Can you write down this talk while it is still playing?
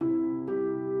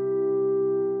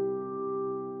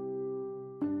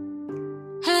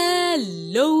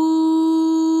Hello,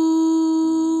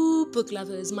 book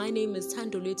lovers. My name is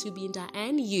Thandolwethu Binda,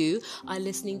 and you are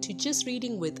listening to Just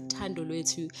Reading with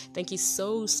Thandolwethu. Thank you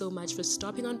so much for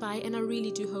stopping on by, and I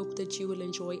really do hope that you will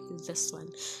enjoy this one.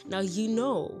 Now, you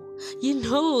know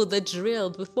the drill.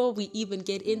 Before we even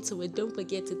get into it, don't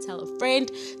forget to tell a friend,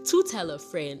 to tell a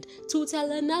friend, to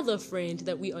tell another friend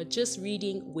that we are just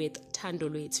reading with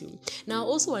Thandolwethu. Now, I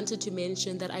also wanted to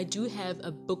mention that I do have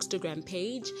a Bookstagram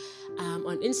page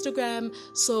on Instagram.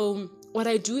 So what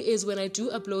I do is when I do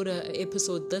upload an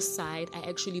episode this side, I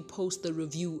actually post the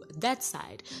review that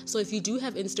side. So if you do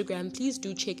have Instagram, please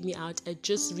do check me out at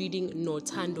Just Reading No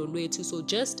Thandolwethu. So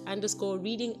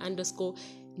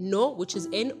just_reading_no, which is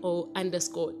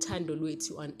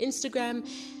NO_Thandolwethu on Instagram.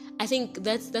 I think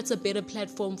that's a better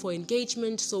platform for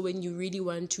engagement. So when you really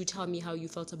want to tell me how you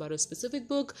felt about a specific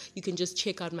book, you can just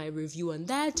check out my review on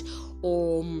that,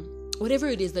 or whatever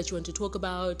it is that you want to talk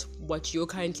about, what you're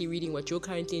currently reading, what you're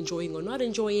currently enjoying or not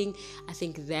enjoying. I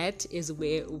think that is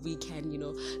where we can,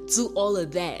 do all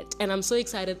of that. And I'm so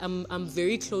excited. I'm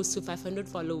very close to 500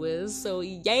 followers. So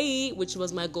yay, which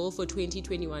was my goal for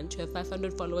 2021, to have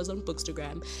 500 followers on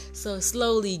Bookstagram. So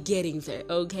slowly getting there,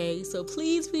 okay? So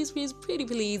please, pretty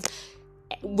please,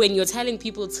 when you're telling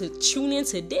people to tune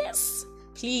into this,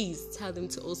 please tell them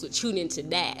to also tune into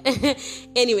that.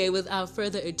 Anyway, without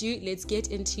further ado, let's get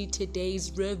into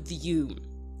today's review.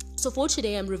 So for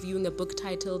today, I'm reviewing a book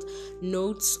titled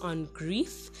Notes on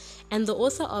Grief. And the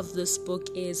author of this book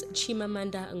is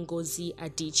Chimamanda Ngozi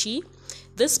Adichie.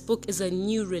 This book is a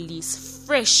new release,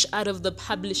 fresh out of the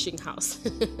publishing house,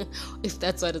 if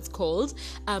that's what it's called.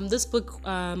 This book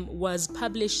was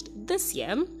published this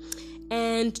year.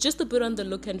 And just a bit on the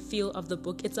look and feel of the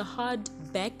book, it's a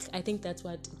hardback. I think that's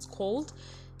what it's called.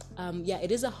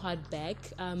 It is a hardback.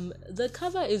 The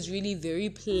cover is really very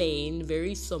plain,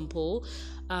 very simple.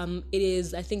 It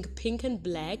is, I think, pink and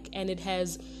black, and it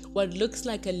has what looks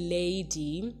like a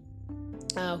lady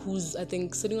who's, I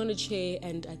think, sitting on a chair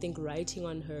and I think typing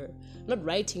on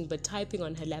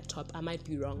her laptop. I might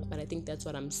be wrong, but I think that's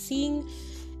what I'm seeing.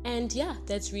 And yeah,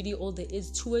 that's really all there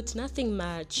is to it. Nothing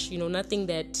much, nothing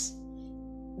that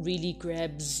really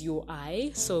grabs your eye.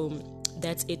 So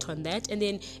that's it on that. And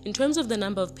then in terms of the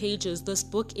number of pages, this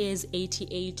book is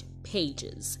 88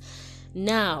 pages.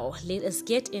 Now let us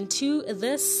get into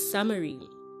the summary.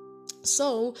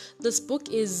 So this book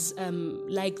is,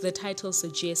 like the title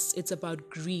suggests, it's about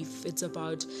grief, it's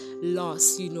about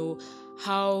loss,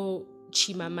 how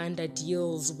Chimamanda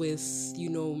deals with,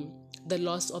 the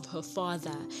loss of her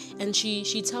father. And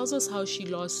she tells us how she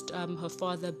lost her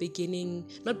father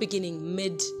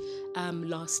mid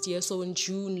last year, so in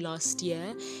June last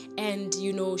year. And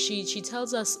she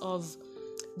tells us of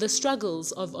the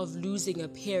struggles of losing a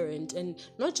parent, and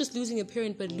not just losing a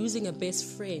parent, but losing a best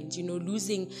friend,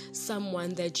 losing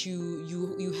someone that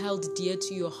you held dear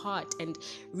to your heart, and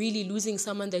really losing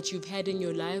someone that you've had in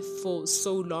your life for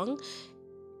so long,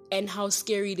 and how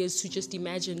scary it is to just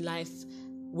imagine life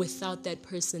without that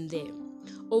person there.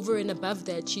 Over and above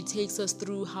that, she takes us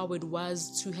through how it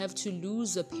was to have to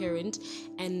lose a parent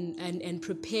and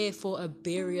prepare for a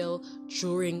burial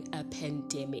during a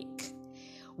pandemic,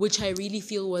 which I really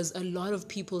feel was a lot of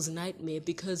people's nightmare,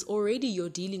 because already you're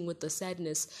dealing with the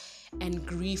sadness and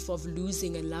grief of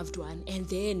losing a loved one, and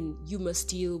then you must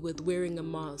deal with wearing a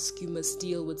mask, you must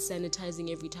deal with sanitizing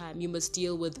every time, you must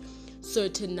deal with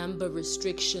certain number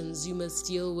restrictions, you must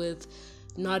deal with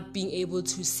not being able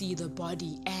to see the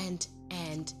body, and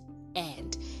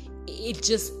it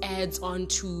just adds on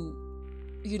to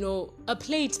a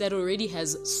plate that already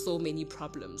has so many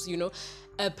problems,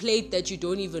 a plate that you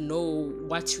don't even know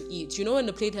what to eat, and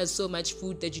the plate has so much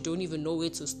food that you don't even know where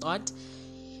to start.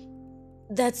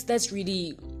 That's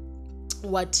really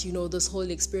what this whole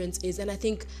experience is. And I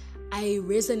think I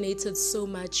resonated so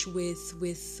much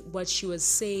with what she was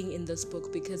saying in this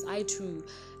book, because I too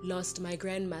lost my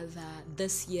grandmother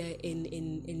this year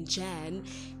in Jan,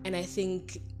 and I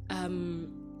think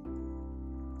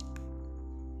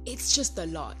it's just a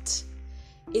lot.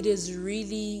 It is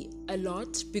really a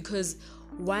lot, because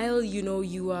while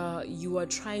you are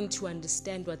trying to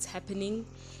understand what's happening,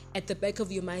 at the back of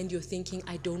your mind you're thinking,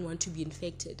 I don't want to be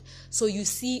infected. So you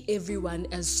see everyone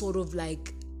as sort of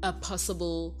like a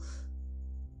possible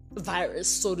virus,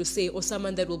 so to say, or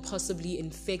someone that will possibly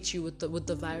infect you with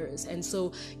the virus. And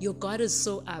so your guard is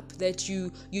so up that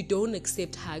you don't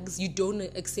accept hugs, you don't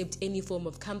accept any form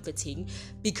of comforting,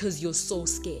 because you're so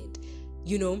scared,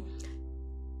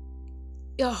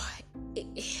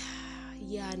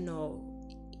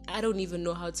 I don't even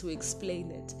know how to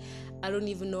explain it. I don't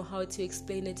even know how to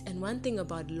explain it. And one thing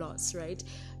about loss, right?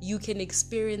 You can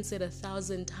experience it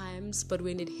 1,000 times, but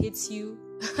when it hits you,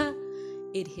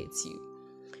 it hits you.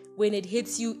 When it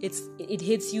hits you, it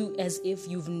hits you as if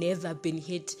you've never been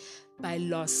hit by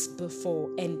loss before.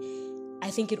 And I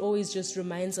think it always just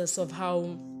reminds us of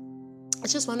how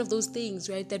it's just one of those things,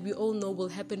 right, that we all know will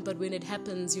happen, but when it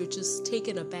happens, you're just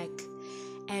taken aback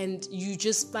and you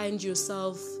just find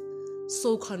yourself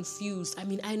so confused. I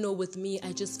mean, I know with me,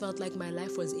 I just felt like my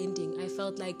life was ending. I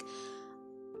felt like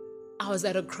I was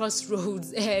at a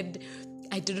crossroads and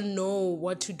I didn't know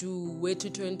what to do, where to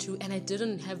turn to, and I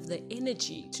didn't have the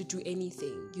energy to do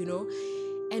anything, you know?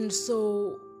 And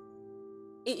so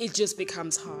it just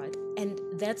becomes hard. And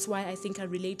that's why I think I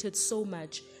related so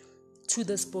much to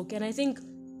this book. And I think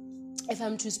if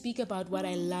I'm to speak about what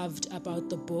I loved about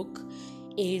the book,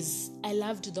 is I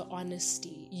loved the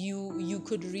honesty. You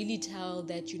could really tell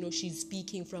that, you know, she's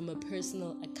speaking from a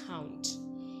personal account.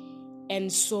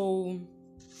 And so,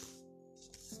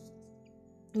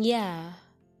 yeah,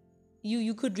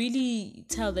 you could really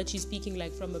tell that she's speaking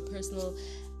like from a personal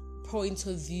point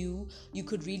of view. You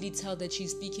could really tell that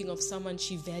she's speaking of someone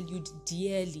she valued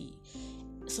dearly.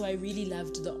 So I really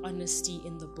loved the honesty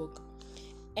in the book.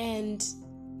 And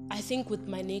I think with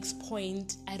my next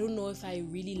point, I don't know if I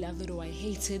really love it or I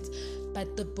hate it,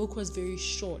 but the book was very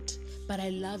short. But I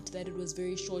loved that it was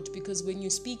very short, because when you're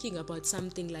speaking about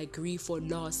something like grief or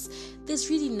loss, there's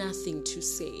really nothing to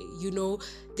say, you know?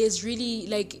 There's really,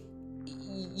 like,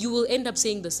 you will end up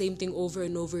saying the same thing over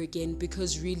and over again,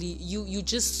 because really, you're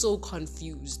just so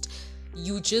confused.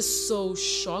 You're just so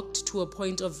shocked to a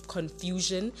point of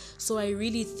confusion. So I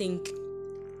really think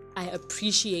I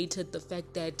appreciated the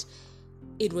fact that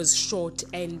it was short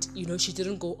and, you know, she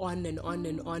didn't go on and on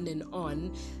and on and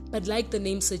on. But like the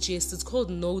name suggests, it's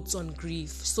called Notes on Grief.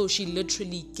 So she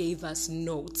literally gave us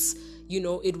notes. You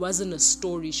know, it wasn't a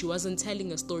story. She wasn't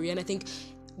telling a story. And I think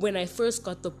when I first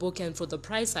got the book and for the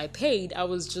price I paid, I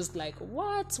was just like,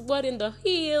 what? What in the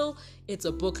hell? It's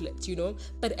a booklet, you know?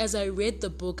 But as I read the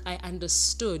book, I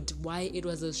understood why it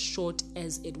was as short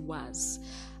as it was.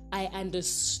 I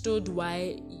understood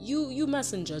why you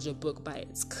mustn't judge a book by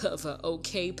its cover,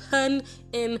 okay? Pun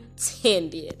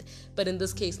intended. But in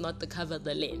this case, not the cover,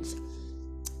 the length.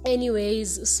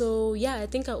 Anyways, so yeah, I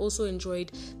think I also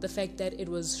enjoyed the fact that it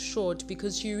was short,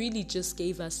 because she really just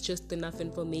gave us just enough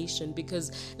information,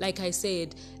 because like I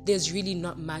said, there's really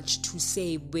not much to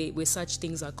say where such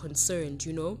things are concerned,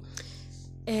 you know?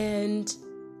 And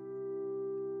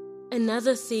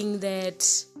another thing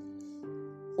that,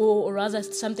 or rather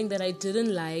something that I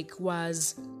didn't like,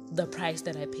 was the price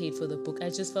that I paid for the book. I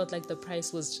just felt like the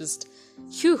price was just,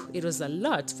 it was a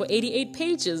lot. For 88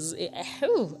 pages,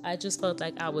 I just felt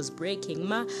like I was breaking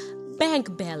my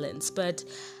bank balance. But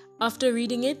after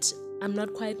reading it, I'm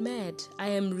not quite mad. I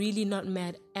am really not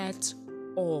mad at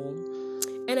all.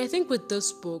 And I think with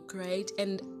this book, right,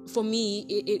 and for me,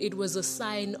 it was a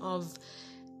sign of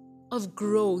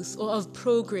growth or of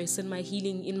progress in my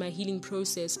healing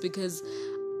process, because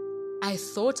I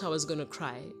thought I was going to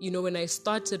cry. You know, when I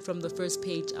started from the first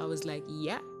page, I was like,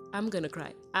 yeah, I'm going to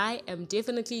cry. I am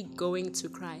definitely going to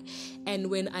cry. And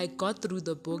when I got through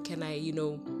the book and I, you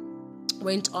know,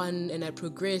 went on and I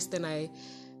progressed and I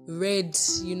read,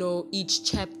 you know, each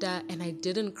chapter, and I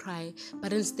didn't cry,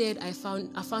 but instead I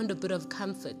found a bit of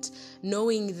comfort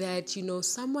knowing that, you know,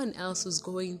 someone else was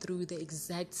going through the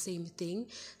exact same thing.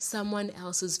 Someone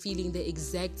else was feeling the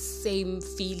exact same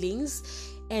feelings.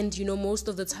 And, you know, most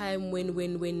of the time when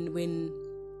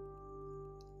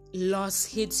loss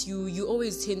hits you, you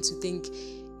always tend to think,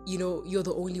 you know, you're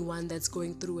the only one that's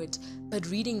going through it. But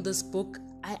reading this book,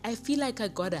 I feel like I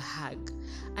got a hug.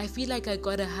 I feel like I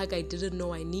got a hug I didn't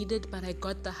know I needed, but I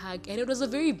got the hug. And it was a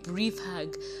very brief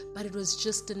hug, but it was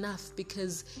just enough,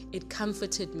 because it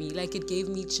comforted me. Like, it gave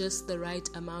me just the right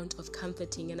amount of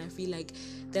comforting. And I feel like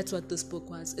that's what this book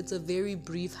was. It's a very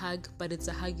brief hug, but it's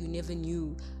a hug you never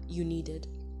knew you needed.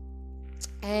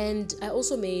 And I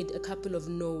also made a couple of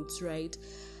notes, right,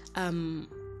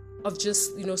 of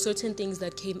just, you know, certain things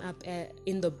that came up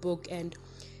in the book. And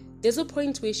there's a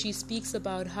point where she speaks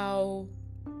about how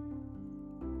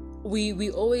we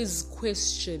always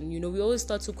question, you know, we always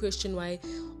start to question why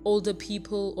older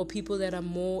people or people that are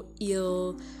more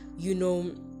ill, you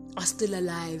know, are still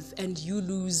alive, and you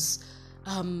lose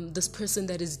this person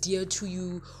that is dear to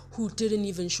you, who didn't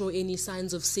even show any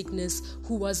signs of sickness,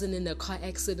 who wasn't in a car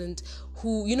accident,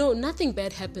 who, you know, nothing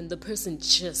bad happened. The person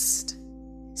just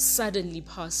suddenly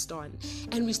passed on.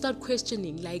 And we start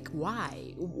questioning, like,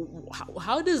 why?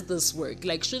 How does this work?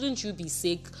 Like, shouldn't you be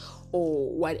sick or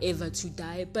whatever to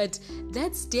die? But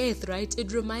that's death, right?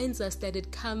 It reminds us that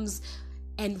it comes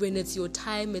And when it's your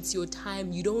time, it's your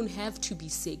time. You don't have to be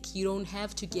sick. You don't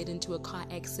have to get into a car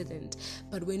accident.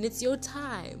 But when it's your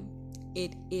time,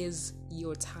 it is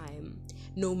your time,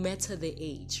 no matter the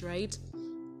age, right?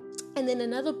 And then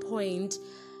another point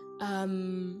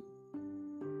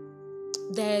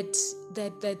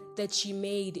that she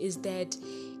made is that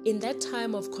in that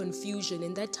time of confusion,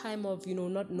 in that time of,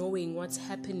 not knowing what's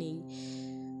happening,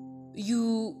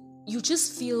 you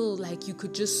just feel like you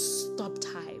could just stop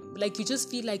time. Like you just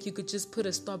feel like you could just put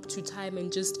a stop to time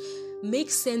and just make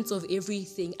sense of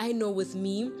everything. I know with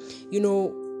me,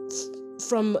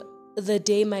 from the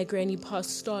day my granny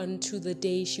passed on to the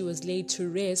day she was laid to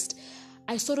rest,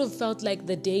 I sort of felt like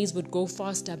the days would go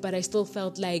faster, but I still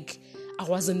felt like I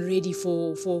wasn't ready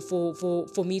for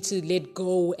me to let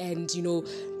go and,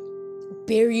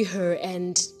 bury her.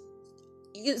 And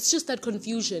it's just that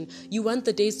confusion. You want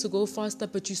the days to go faster,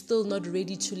 but you're still not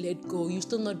ready to let go. You're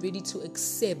still not ready to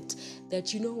accept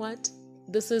that, you know what,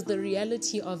 this is the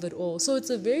reality of it all. So it's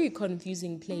a very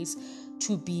confusing place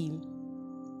to be.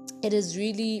 It is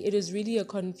really a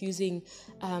confusing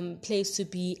place to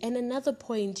be. And another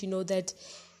point,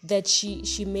 that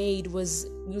she made was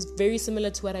very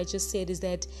similar to what I just said, is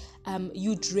that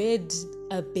you dread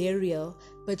a burial,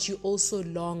 but you also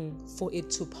long for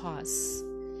it to pass.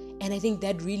 And I think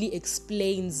that really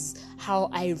explains how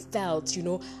I felt,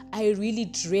 I really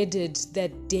dreaded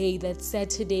that day, that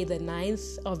Saturday, the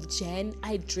 9th of Jan.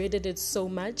 I dreaded it so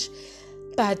much.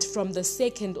 But from the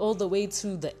 2nd all the way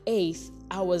to the 8th,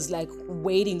 I was like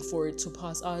waiting for it to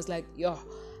pass. I was like,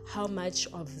 how much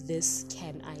of this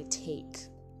can I take?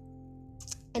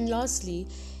 And lastly,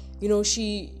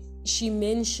 she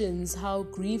mentions how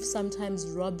grief sometimes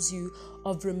robs you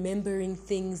of remembering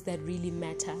things that really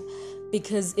matter.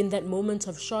 Because in that moment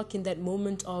of shock, in that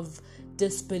moment of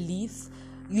disbelief,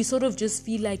 you sort of just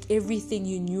feel like everything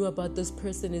you knew about this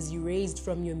person is erased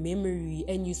from your memory,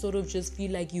 and you sort of just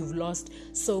feel like you've lost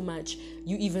so much.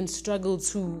 You even struggle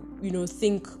to,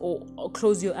 think or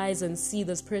close your eyes and see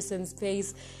this person's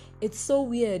face. It's so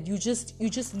weird. You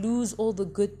just lose all the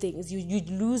good things. You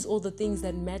lose all the things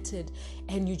that mattered,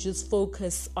 and you just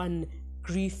focus on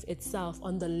grief itself,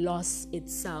 on the loss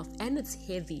itself. And it's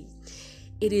heavy.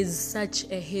 It is such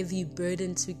a heavy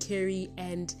burden to carry,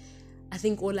 and I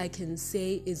think all I can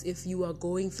say is, if you are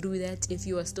going through that, if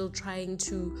you are still trying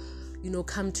to,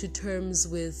 come to terms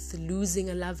with losing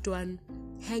a loved one,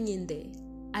 hang in there.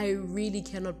 I really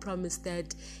cannot promise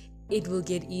that it will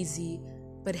get easy,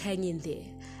 but hang in there.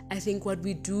 I think what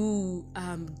we do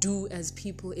as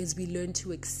people is we learn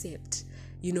to accept,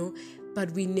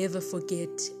 but we never forget,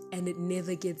 and it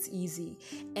never gets easy.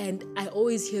 And I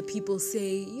always hear people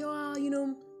say,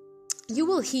 you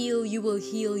will heal, you will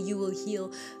heal, you will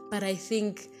heal. But I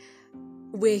think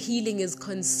where healing is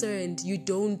concerned, you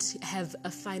don't have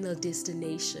a final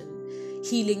destination.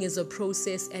 Healing is a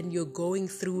process, and you're going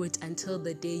through it until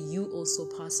the day you also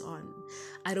pass on.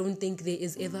 I don't think there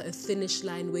is ever a finish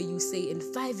line where you say, in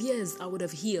 5 years I would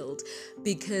have healed,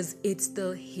 because it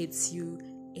still hits you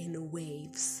in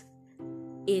waves.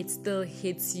 It still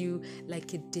hits you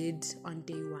like it did on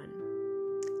day one.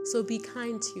 So be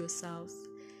kind to yourself.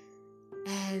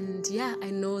 And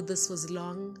I know this was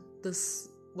long. This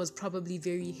was probably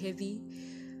very heavy,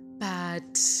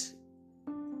 but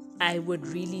I would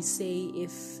really say,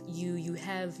 if you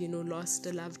have, lost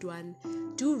a loved one,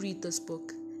 do read this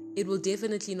book. It will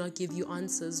definitely not give you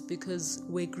answers, because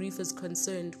where grief is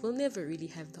concerned, we'll never really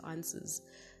have the answers.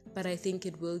 But I think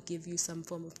it will give you some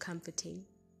form of comforting.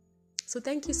 So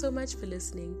thank you so much for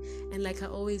listening. And like I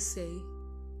always say,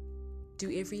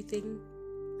 do everything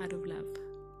out of love.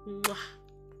 Mwah.